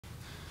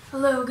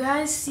Hello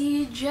guys,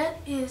 CJet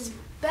is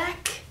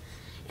back,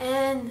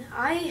 and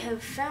I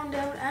have found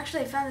out,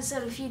 actually I found this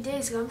out a few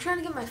days ago. I'm trying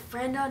to get my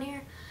friend on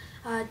here,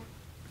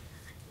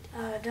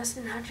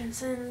 Dustin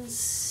Hutchinson.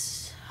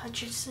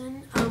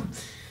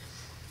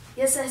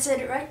 Yes, I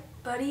said it right,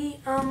 buddy.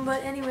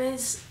 But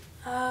anyways,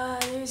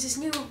 there's this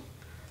new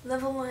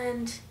level,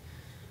 and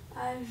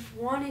I've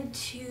wanted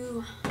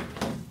to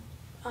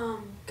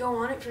go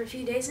on it for a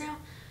few days now.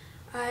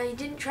 I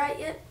didn't try it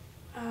yet.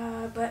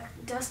 But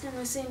Dustin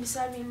was sitting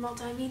beside me in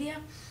multimedia,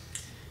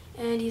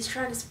 and he's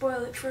trying to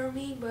spoil it for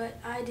me, but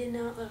I did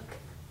not look.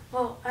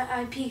 Well,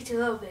 I peeked a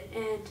little bit,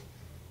 and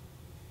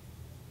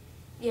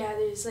yeah,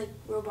 there's like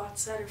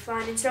robots that are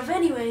flying and stuff.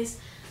 Anyways,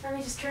 let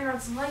me just turn on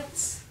some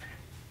lights,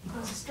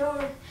 close this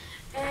door,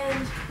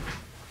 and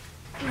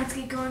let's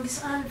get going,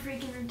 because I'm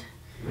freaking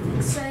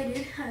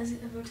excited. I was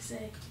about to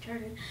say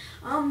retarded.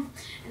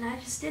 And I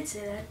just did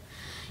say that.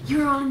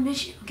 You're on a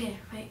mission. Okay,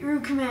 right. You're a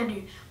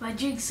commander by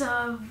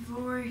Jigsaw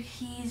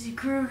Voorhees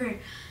Kruger.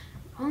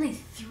 Only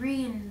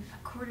 3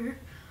 1/4.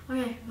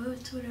 Okay,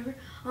 it's whatever.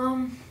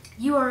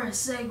 You are a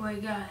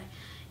Segway guy.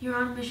 You're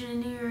on a mission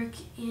in New York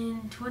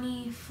in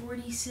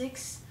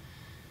 2046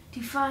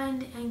 to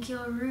find and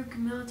kill Rook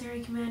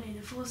military commander.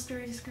 The full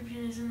story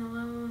description is in the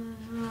level.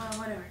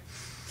 Whatever.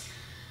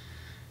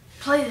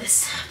 Play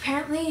this.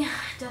 Apparently,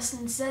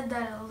 Dustin said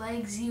that it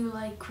lags you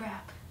like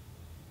crap.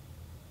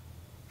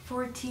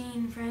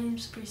 14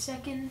 frames per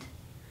second.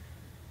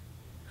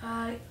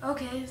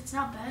 Okay, it's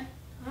not bad.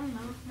 I don't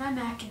know. My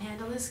Mac can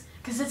handle this,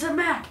 because it's a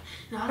Mac,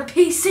 not a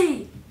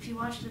PC, if you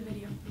watch the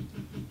video.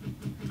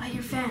 I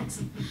hear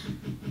fans.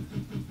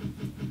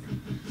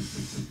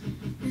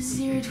 This is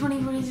year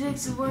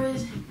 2046. The war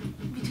is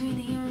between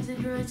the humans and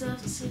droids.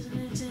 Officers and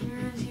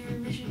neurons. Your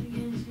mission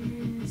begins.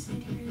 You're in the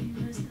city where you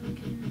must look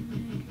in.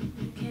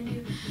 Can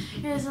do.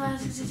 Here's the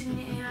last existing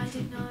AI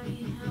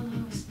technology held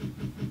host.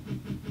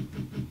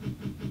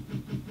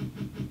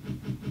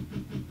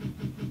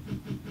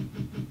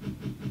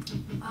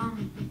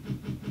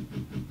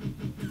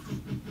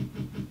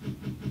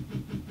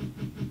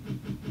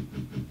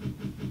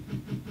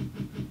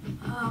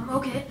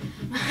 Okay,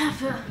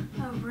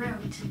 a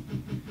route.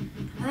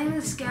 I think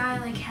this guy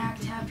like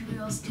hacked Happy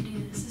Wheels to do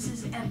this. This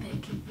is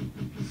epic.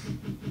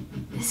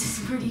 This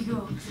is pretty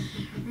cool.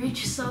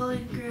 Reach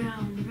solid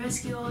ground.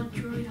 Rescue all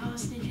droid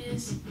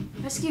hostages.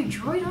 Rescue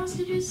droid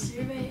hostages?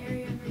 Survey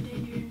area for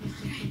danger.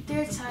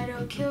 Threats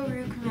hideout. Kill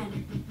Rook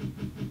commander.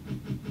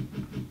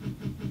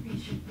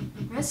 Reach.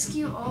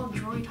 Rescue all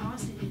droid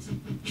hostages.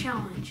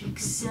 Challenge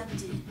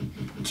accepted.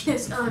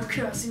 Guess I'm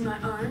crossing my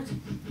arms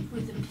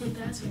with a pimp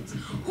ass face.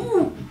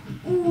 Ooh!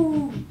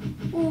 Ooh!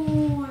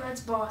 Ooh!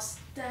 That's boss.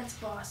 That's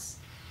boss.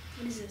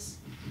 What is this?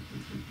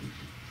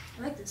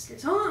 I like this.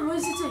 Hold on, what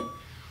does it say?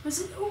 What's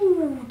it?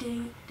 Ooh!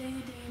 Dang it, dang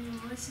it, dang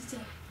it. What's it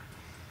say?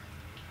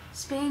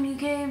 Spain,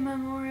 UK,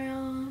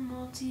 Memorial,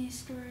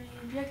 multi-story.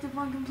 Objective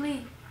 1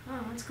 complete.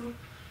 Oh, that's cool.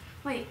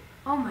 Wait.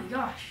 Oh my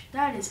gosh.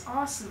 That is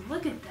awesome.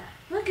 Look at that.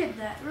 Look at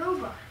that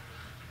robot.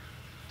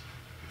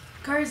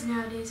 Cars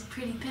nowadays are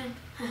pretty pimp.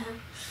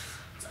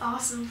 It's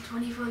awesome.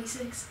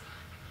 2046.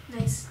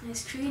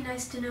 Nice tree.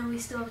 Nice to know we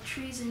still have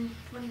trees in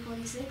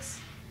 2046.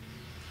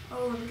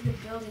 Oh, look at the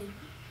building.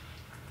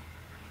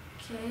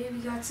 Okay, we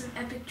got some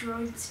epic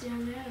droids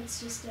down there. Let's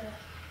just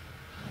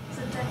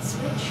flip that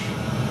switch.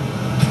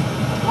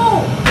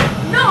 Oh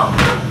no!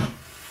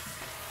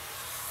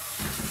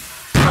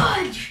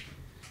 Fudge!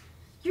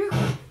 You're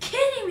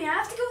kidding me! I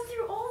have to go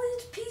through all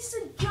these pieces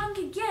of junk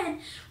again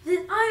with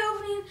an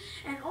eye-opening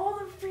and all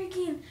the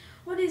freaking,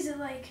 what is it,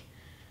 like,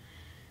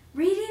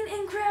 reading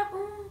and crap.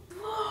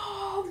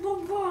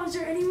 Is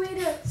there any way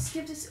to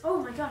skip this?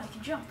 Oh my god, I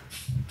can jump.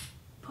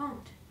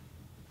 Pumped.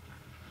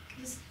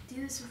 Just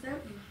do this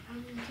without you. I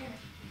don't even care.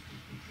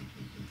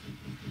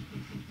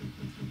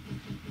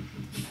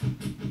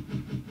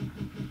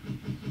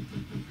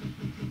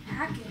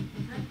 Hack it.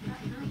 I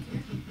don't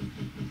care.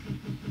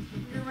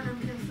 I wonder when I'm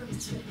gonna flip the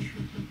switch.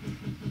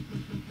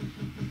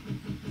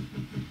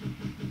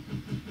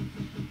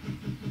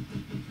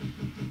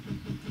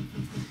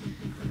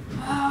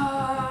 Oh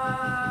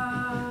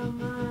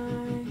my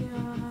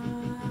god.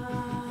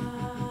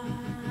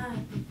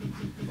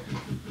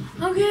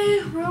 Okay,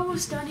 we're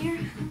almost done here.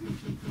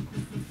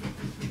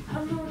 I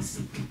don't know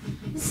what's...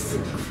 This is a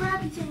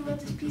crappy thing about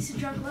this piece of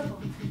junk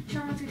level.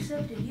 Challenge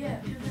accepted. Yeah,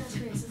 pivot that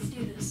space. Let's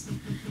do this.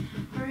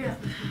 Hurry up.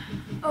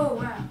 Oh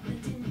wow,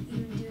 that didn't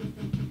even do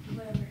anything.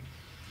 Whatever.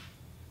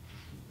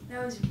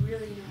 That was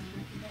really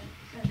annoying.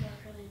 That got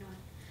really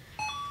annoying.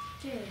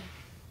 Okay.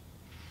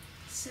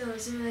 So,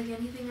 is there like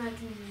anything I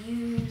can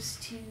use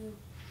to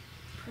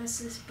press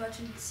this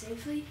button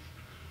safely?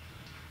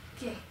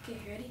 Okay,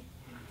 ready?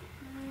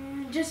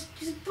 Just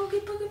poke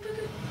it.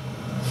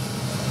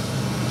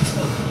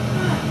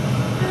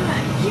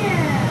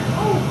 Yeah!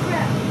 Oh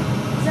crap!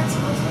 Is that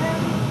supposed to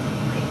happen?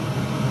 Wait.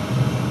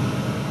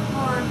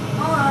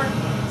 Hold on.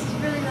 This is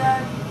really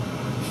loud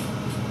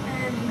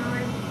and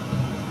annoying.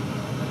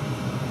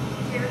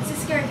 Okay, what's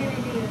this guy gonna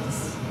do?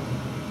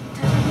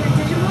 Touch him.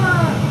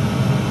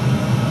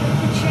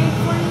 The chain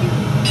for you?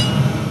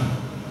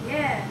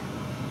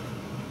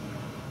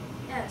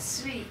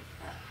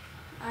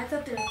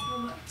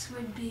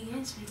 would be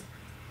against me.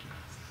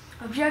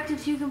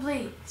 Objective 2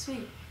 complete.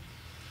 Sweet.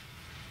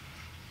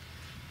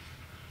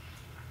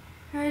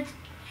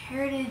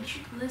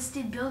 Heritage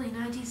listed building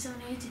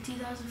 1978 to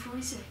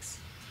 2046.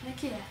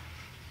 Heck yeah.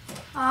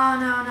 Oh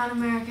no, not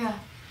America.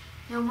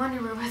 No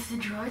wonder we're with the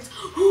droids.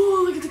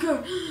 Oh, look at the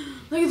car.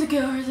 Look at the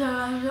cars.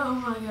 Oh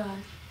my god.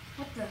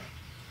 What the?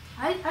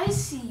 I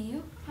see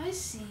you. I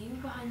see you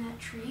behind that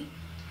tree.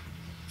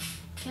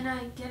 Can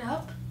I get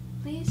up,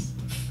 please?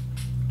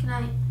 Can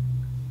I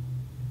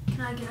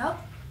get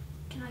up?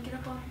 Can I get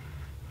up on?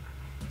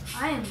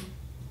 I am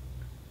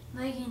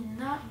lagging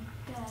not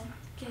bad.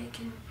 Okay,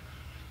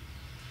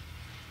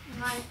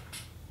 am I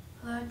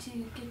allowed to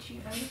get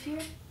you out of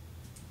here?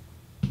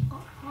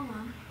 Oh, hold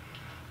on.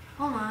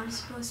 Hold on, I'm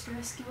supposed to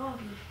rescue all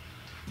of you.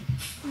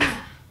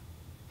 Yeah.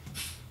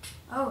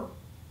 Oh.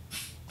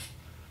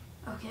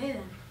 Okay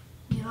then.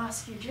 You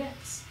lost your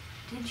jets,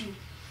 did you?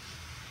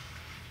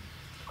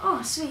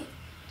 Oh, sweet.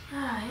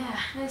 Ah, yeah.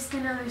 Nice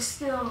to know there's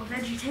still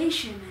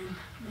vegetation in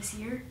this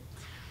year.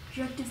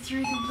 Objective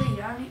 3 complete.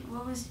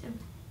 What was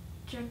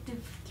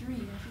Objective 3?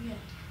 I forget.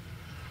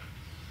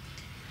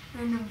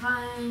 Random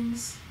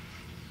vines.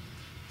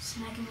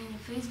 Smacking me in the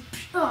face.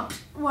 Oh,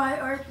 why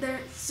aren't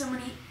there so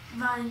many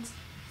vines?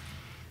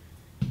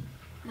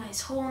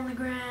 Nice hole in the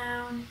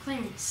ground.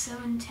 Clearance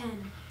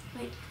 710.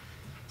 Wait,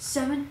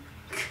 7,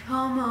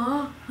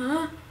 comma,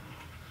 huh?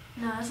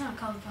 No, that's not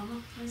called a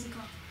comma. What is it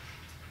called?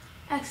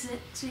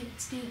 Exit. Sweet,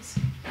 let's do this.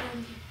 Get out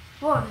of here.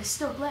 Whoa, there's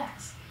still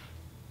glass.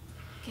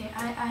 Okay,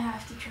 I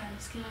have to try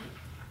this. Can I?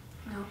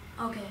 No.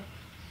 Okay.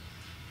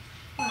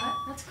 Alright,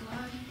 that's cool.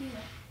 How do you do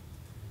that?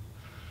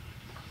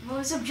 What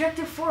was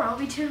Objective 4? All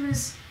we did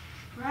was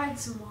ride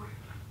some more.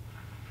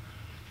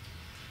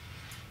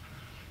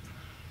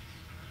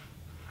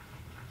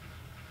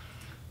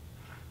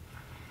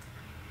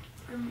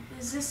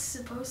 Is this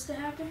supposed to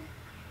happen?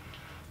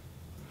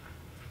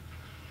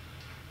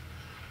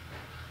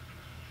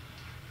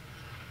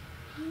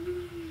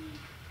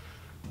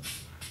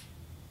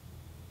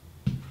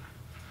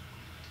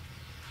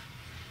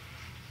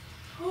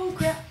 Oh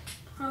crap.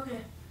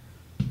 Okay.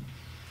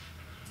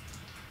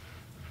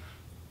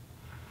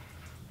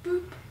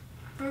 Boop.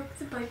 Broke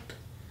the pipe.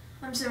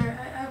 I'm sorry.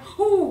 I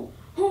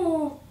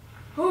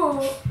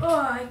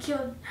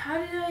killed. How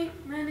did I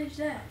manage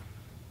that?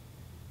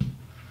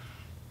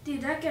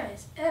 Dude, that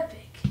guy's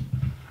epic.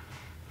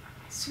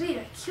 Sweet,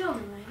 I killed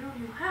him. I don't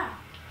know how.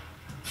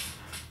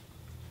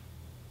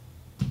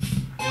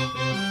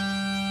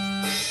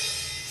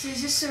 So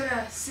he's just sort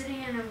of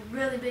sitting in a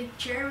really big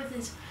chair with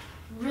his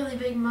really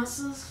big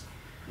muscles,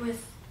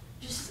 with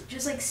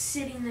just like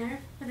sitting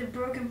there with a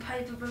broken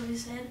pipe above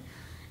his head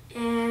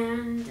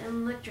and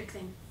an electric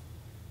thing.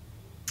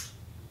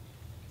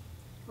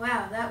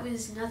 Wow, that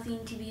was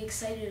nothing to be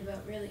excited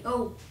about, really.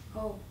 Oh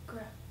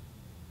crap.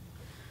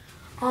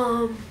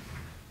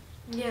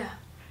 Yeah.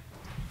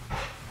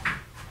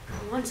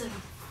 1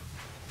 second.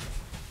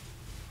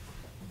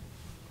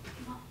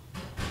 Come on.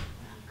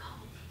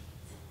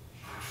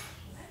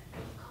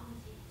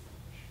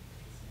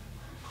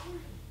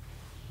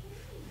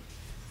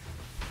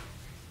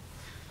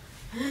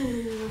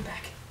 I'm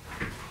back.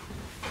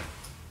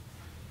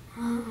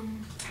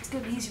 Let's go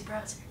to use your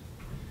browser.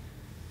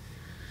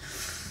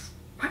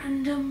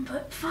 Random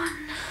but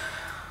fun.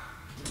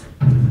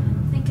 I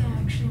think I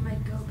actually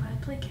might go by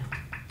play count.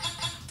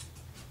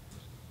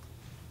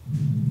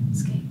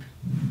 Escape.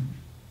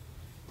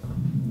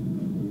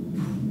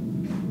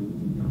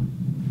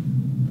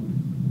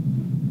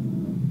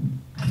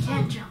 I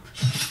can't jump.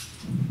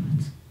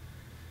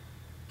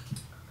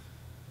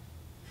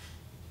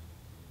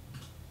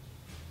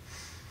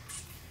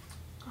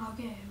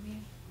 Okay,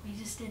 we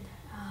just did that.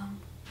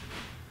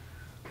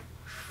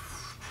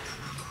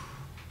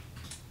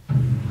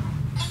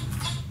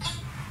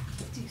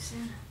 Do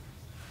Santa.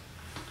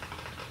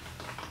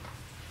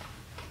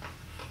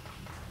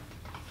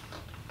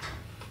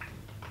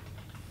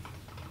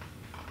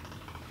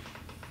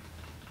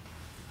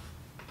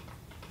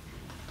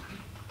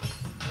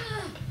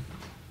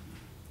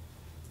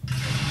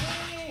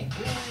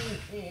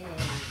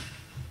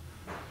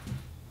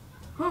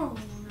 Oh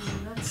no,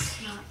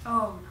 that's not.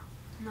 Oh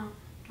no.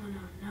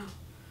 No.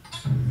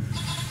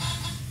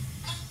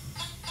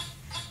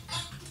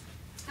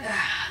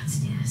 Let's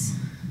do this.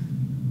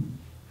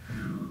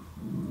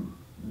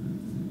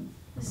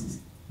 This is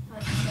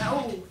like,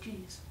 oh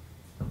jeez.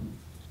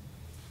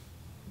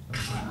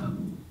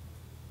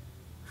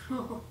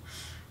 Oh.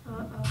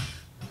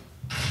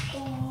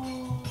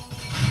 Oh.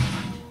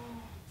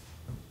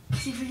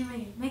 See if we can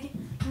make it. Make it.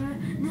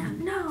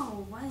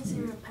 No. Why is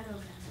there a pedal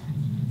down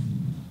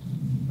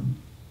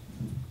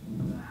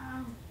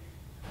there?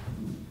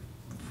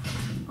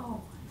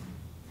 Oh.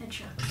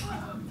 Headshot.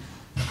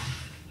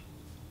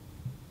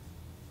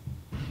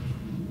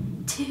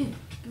 Dude,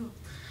 go.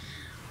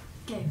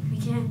 Okay, we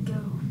can't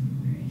go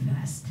very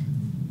fast.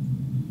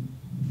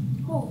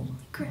 Holy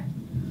crap.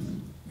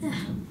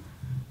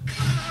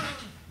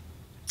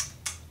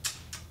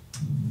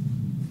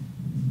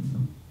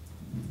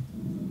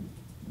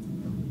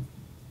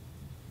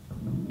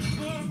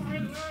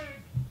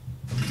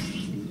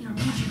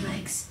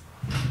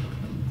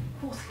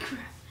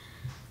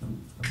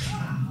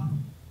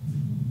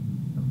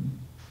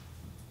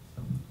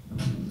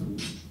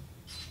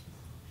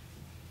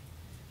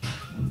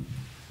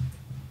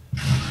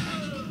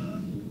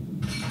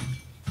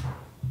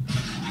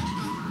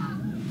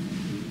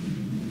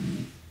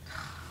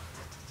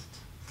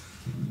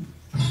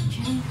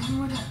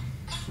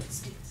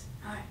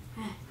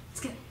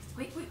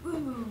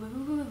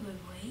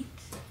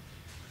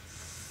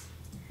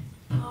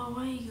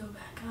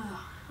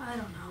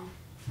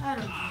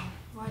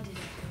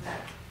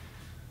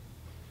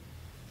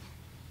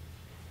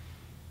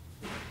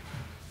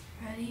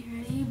 Ready?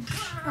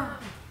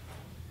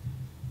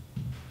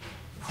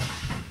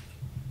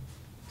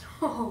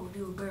 Oh,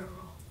 do a barrel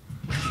roll.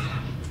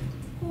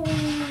 Oh,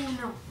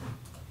 no.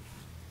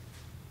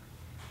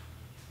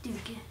 Do it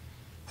again.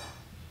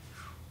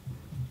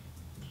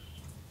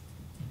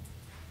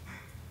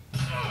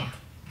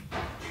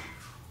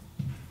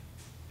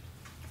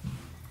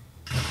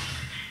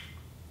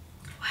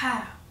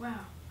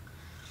 Wow.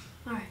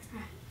 Alright.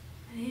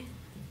 Ready?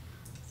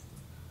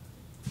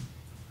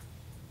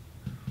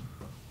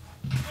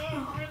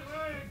 Oh,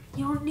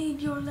 you don't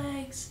need your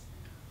legs.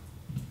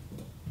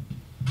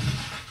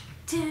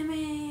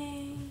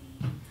 Timmy!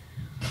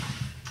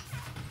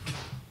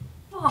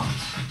 Oh!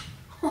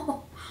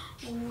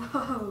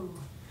 Whoa!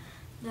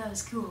 That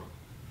was cool.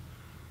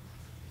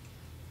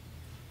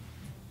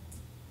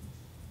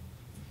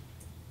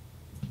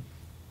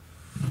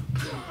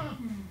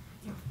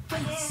 Your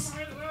face!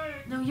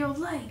 No, your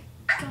leg!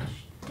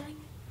 Gosh, dang it.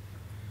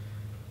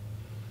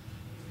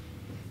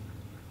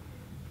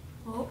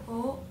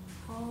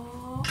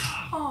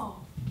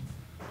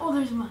 Oh,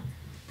 there's mine.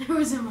 There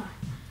was a mine.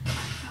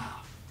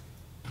 Oh.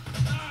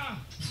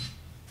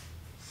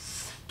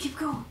 Keep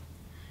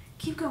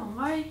going.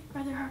 Why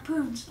are there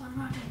harpoons on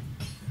my head?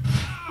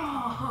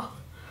 Oh.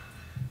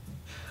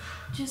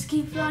 Just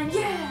keep flying.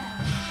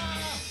 Yeah!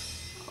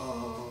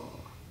 Oh.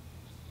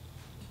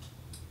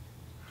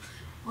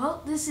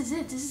 Well, this is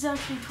it. This is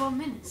actually 12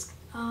 minutes.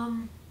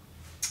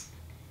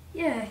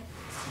 Yeah,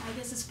 I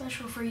guess it's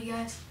special for you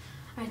guys.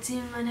 Alright, see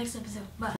you in my next episode. Bye.